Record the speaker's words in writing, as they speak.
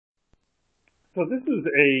So this is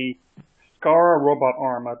a Scara robot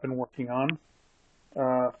arm I've been working on.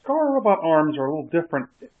 Scara robot arms are a little different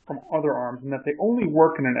from other arms in that they only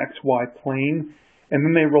work in an XY plane, and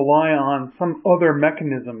then they rely on some other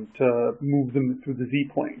mechanism to move them through the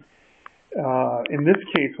Z plane. In this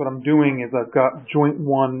case, what I'm doing is I've got joint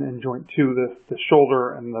 1 and joint 2, the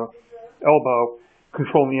shoulder and the elbow,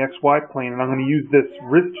 controlling the XY plane, and I'm going to use this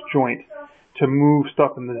wrist joint to move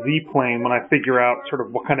stuff in the Z plane when I figure out sort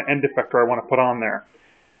of what kind of end effector I want to put on there.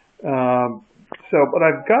 So what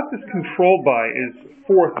I've got this controlled by is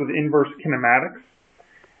fourth with inverse kinematics,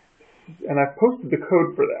 and I've posted the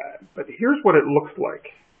code for that. But here's what it looks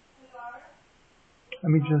like.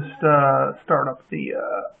 Let me just start up the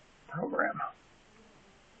program.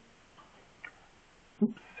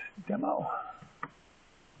 Oops, demo. All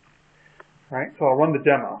right, so I'll run the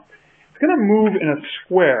demo. It's going to move in a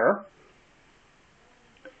square.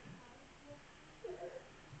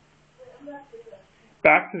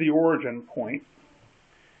 Back to the origin point.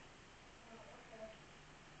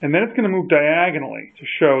 And then it's going to move diagonally to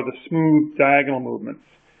show the smooth diagonal movements.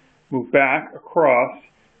 Move back, across,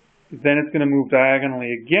 then it's going to move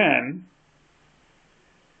diagonally again,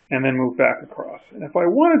 and then move back across. And if I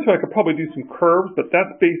wanted to, I could probably do some curves, but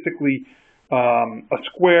that's basically a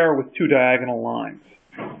square with two diagonal lines.